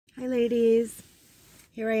Hi ladies,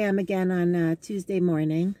 here I am again on Tuesday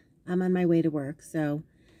morning. I'm on my way to work, so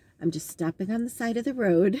I'm just stopping on the side of the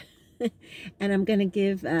road and I'm going to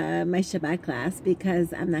give my Shabbat class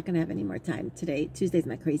because I'm not going to have any more time today. Tuesday's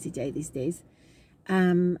my crazy day these days.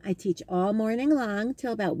 I teach all morning long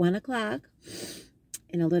till about 1 o'clock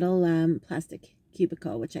in a little plastic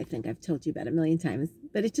cubicle, which I think I've told you about a million times,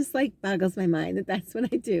 but it just like boggles my mind that that's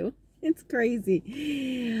what I do. It's crazy.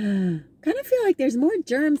 Kind of feel like there's more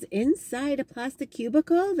germs inside a plastic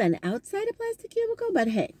cubicle than outside a plastic cubicle, but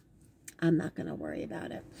hey, I'm not going to worry about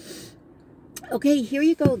it. Okay, here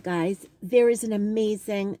you go, guys. There is an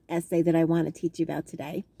amazing essay that I want to teach you about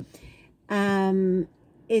today.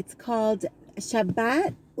 It's called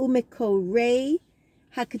Shabbat Umekorei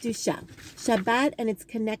HaKedusha. Shabbat and its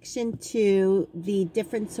connection to the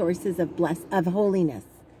different sources of holiness.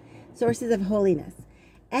 Sources of holiness.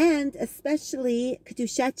 And especially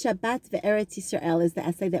Kedushat Shabbat ve'Eretz Yisrael is the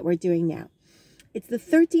essay that we're doing now. It's the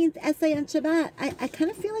 13th essay on Shabbat. I kind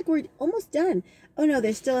of feel like we're almost done. Oh no,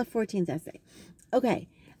 there's still a 14th essay. Okay.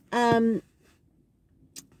 So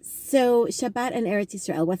Shabbat and Eretz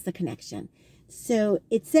Yisrael, what's the connection? So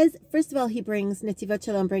it says, first of all, Netivot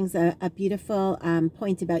Shalom brings a beautiful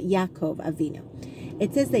point about Yaakov Avinu.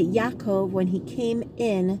 It says that Yaakov, when he came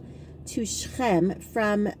in to Shechem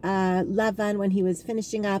from Lavan, when he was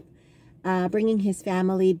finishing up bringing his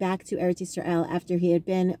family back to Eretz Yisrael after he had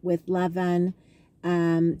been with Lavan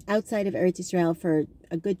outside of Eretz Yisrael for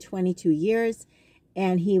a good 22 years,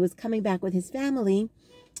 and he was coming back with his family,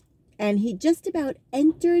 and he just about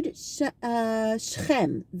entered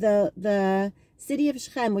Shechem, the city of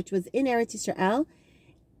Shechem, which was in Eretz Yisrael,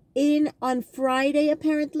 on Friday,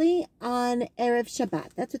 apparently, on Erev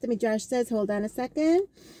Shabbat. That's what the Midrash says. Hold on a second.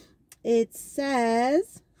 It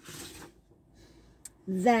says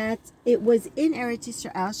that it was in Eretz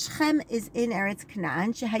Yisrael. Shechem is in Eretz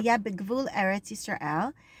Canaan. Shehaya begvul Eretz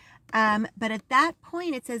Yisrael. But at that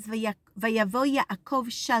point, it says, Vayavo Yaakov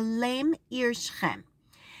Shalem ir Shechem.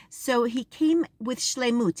 So he came with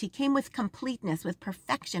shlemut. He came with completeness, with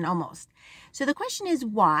perfection almost. So the question is,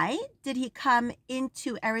 why did he come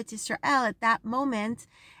into Eretz Yisrael at that moment,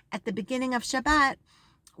 at the beginning of Shabbat,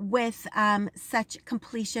 with such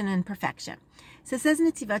completion and perfection? So it says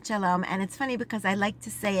Netivot Shalom, and it's funny because I like to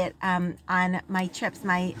say it on my trips,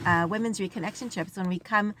 my women's reconnection trips, when we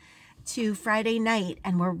come to Friday night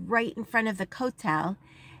and we're right in front of the Kotel,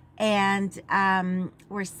 and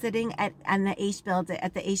we're sitting at the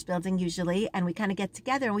Aish building usually, and we kind of get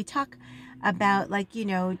together and we talk about, like, you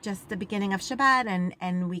know, just the beginning of Shabbat,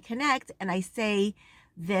 and we connect, and I say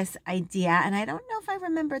this idea, and I don't know if I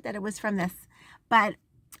remembered that it was from this, but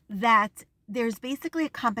that there's basically a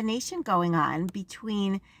combination going on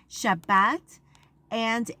between Shabbat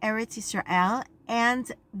and Eretz Yisrael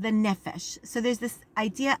and the Nefesh. So there's this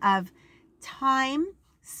idea of time,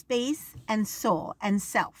 space, and soul, and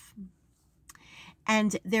self.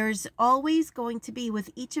 And there's always going to be, with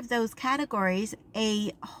each of those categories,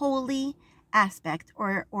 a holy aspect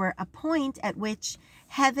or a point at which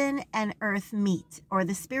heaven and earth meet, or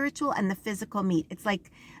the spiritual and the physical meet. It's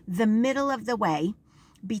like the middle of the way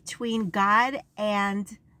between God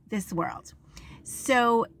and this world.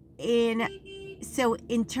 So in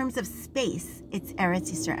terms of space, it's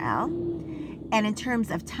Eretz Yisrael, and in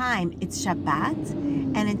terms of time, it's Shabbat,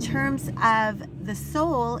 and in terms of the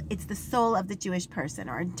soul, it's the soul of the Jewish person,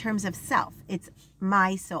 or in terms of self, it's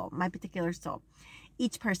my soul, my particular soul,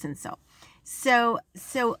 each person's soul. So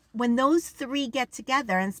when those three get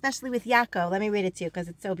together, and especially with Yaakov, let me read it to you because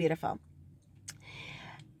it's so beautiful.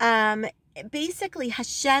 Basically,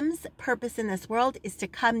 Hashem's purpose in this world is to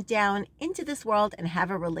come down into this world and have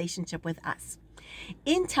a relationship with us.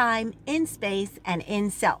 In time, in space, and in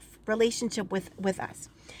self. Relationship with us.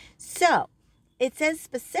 So, it says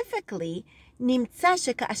specifically, נמצא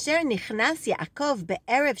שכאשר נכנס יעקב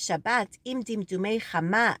בערב שבת עם דמדומי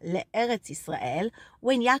חמה לארץ ישראל,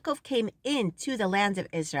 when Yaakov came into the land of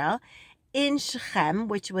Israel, in Shechem,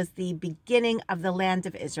 which was the beginning of the land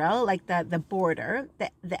of Israel, like the border,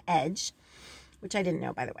 the edge, which I didn't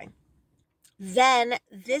know, by the way. Then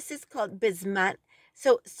this is called Bizman.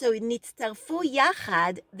 So nitztarfu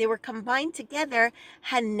yachad, they were combined together,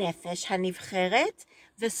 hanefesh hanivcheret,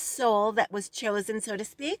 the soul that was chosen, so to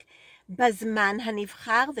speak, bazman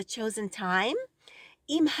hanivchar, the chosen time,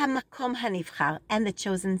 im hamakom hanivchar, and the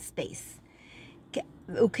chosen space.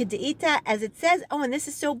 Ukedeita, as it says, oh, and this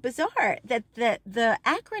is so bizarre, that the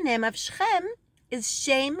acronym of Shechem is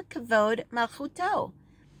Shem Kavod Malchuto.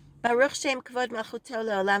 Baruch Shem Kavod Malchuto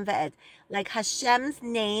Leolam Va'ed. Like Hashem's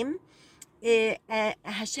name,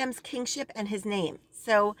 Hashem's kingship and his name.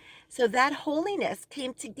 So that holiness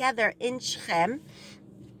came together in Shechem,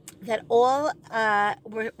 that all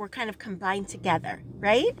were kind of combined together,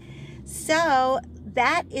 right? So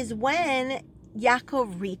that is when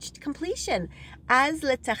Yaakov reached completion. Az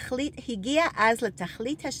letachlit higia az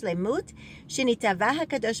letachlit hashlemut shenitava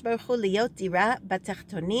hakadosh baruch hu liot dira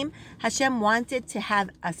batachtonim. Hashem wanted to have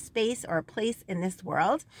a space or a place in this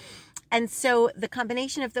world. And so the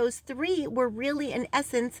combination of those three were really, in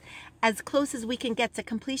essence, as close as we can get to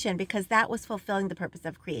completion, because that was fulfilling the purpose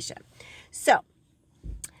of creation. So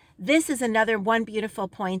this is another one beautiful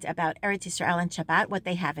point about Eretz Yisrael and Shabbat, what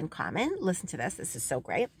they have in common. Listen to this. This is so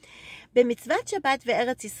great. B'mitzvat Shabbat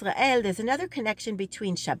ve'Eretz Yisrael, there's another connection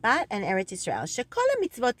between Shabbat and Eretz Yisrael. Shekol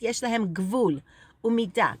ha'mitzvot yesh lahem gvul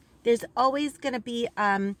umidah. There's always going to be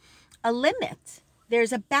a limit.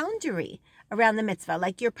 There's a boundary around the mitzvah.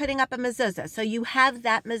 Like you're putting up a mezuzah. So you have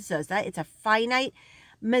that mezuzah. It's a finite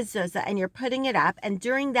mezuzah, and you're putting it up. And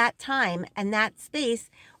during that time and that space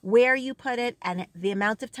where you put it and the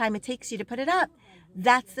amount of time it takes you to put it up,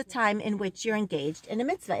 that's the time in which you're engaged in a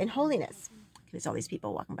mitzvah, in holiness. There's all these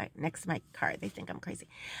people walking by next to my car. They think I'm crazy.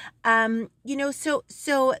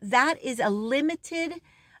 So that is a limited,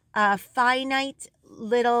 finite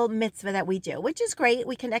little mitzvah that we do, which is great.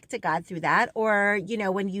 We connect to God through that. Or,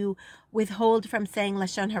 when you withhold from saying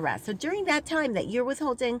Lashon Hara. So during that time that you're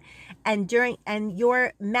withholding and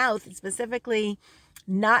your mouth specifically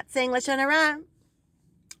not saying Lashon Hara,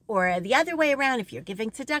 or the other way around, if you're giving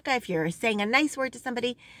tzedakah, if you're saying a nice word to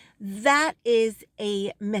somebody, that is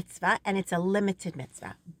a mitzvah, and it's a limited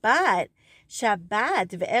mitzvah. But Shabbat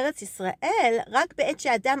ve'Eretz Yisrael, rak be'et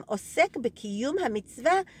she'adam osek b'kiyum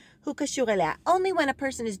ha'mitzvah hu kashur elea. Only when a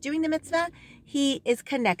person is doing the mitzvah, he is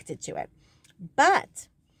connected to it. But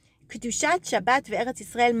Kedushat Shabbat ve'Eretz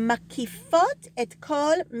Yisrael makifot et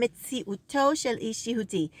kol metziuto shel ish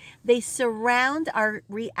Yehudi. They surround our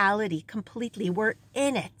reality completely. We're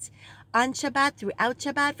in it. On Shabbat, throughout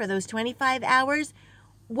Shabbat, for those 25 hours,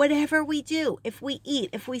 whatever we do, if we eat,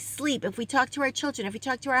 if we sleep, if we talk to our children, if we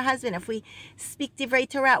talk to our husband, if we speak Divrei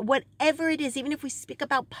Torah, whatever it is, even if we speak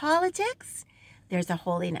about politics, there's a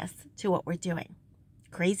holiness to what we're doing.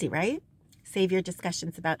 Crazy, right? Save your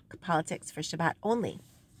discussions about politics for Shabbat only.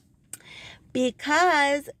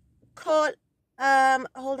 Because hold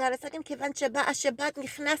on a second, Kivan Shabbat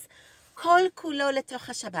nichnas kol kulo letoch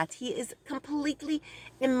Shabbat. He is completely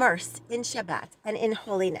immersed in Shabbat and in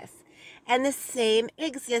holiness. And the same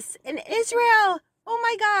exists in Israel. Oh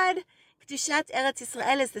my God. Kedushat Eretz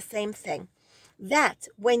Yisrael is the same thing. That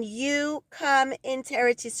when you come into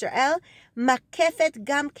Eretz Yisrael, makefet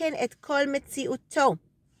gamken et kol metziuto.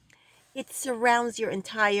 It surrounds your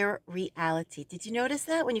entire reality. Did you notice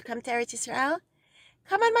that when you come to Eretz Yisrael?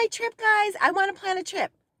 Come on my trip, guys. I want to plan a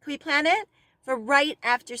trip. Can we plan it? For right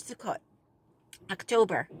after Sukkot.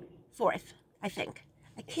 October 4th, I think.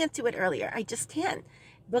 I can't do it earlier. I just can't.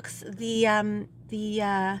 Books, the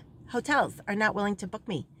hotels are not willing to book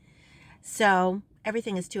me. So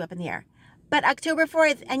everything is too up in the air. But October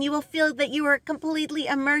 4th, and you will feel that you are completely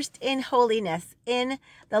immersed in holiness in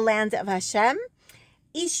the land of Hashem.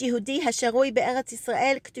 איש יהודי השרוי בארץ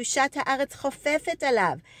ישראל, קדושת הארץ חופפת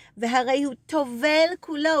עליו, והרי הוא טובל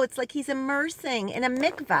כולו. It's like he's immersing in a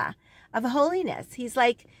mikvah of holiness. He's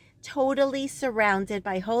like totally surrounded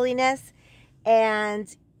by holiness,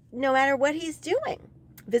 and no matter what he's doing.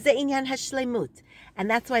 וזה עניין השלמות. And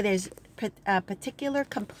that's why there's a particular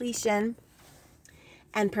completion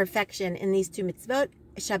and perfection in these two mitzvot,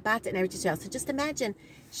 Shabbat and Eretz Yisrael. So just imagine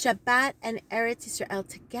Shabbat and Eretz Yisrael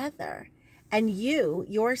together. And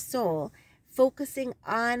your soul, focusing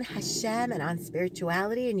on Hashem and on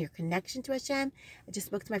spirituality and your connection to Hashem. I just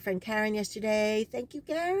spoke to my friend Karen yesterday. Thank you,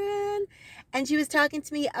 Karen. And she was talking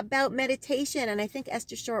to me about meditation. And I think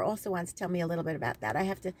Esther Shore also wants to tell me a little bit about that. I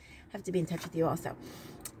have to be in touch with you also.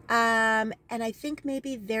 And I think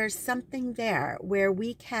maybe there's something there where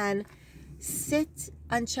we can sit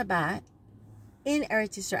on Shabbat in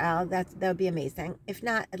Eretz Yisrael. That would be amazing. If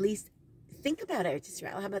not, at least think about Eretz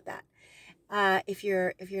Yisrael. How about that? If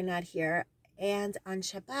you're not here, and on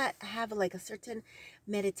Shabbat have like a certain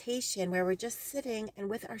meditation where we're just sitting and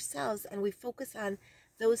with ourselves, and we focus on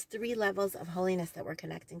those three levels of holiness that we're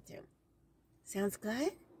connecting to. Sounds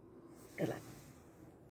good? Good luck.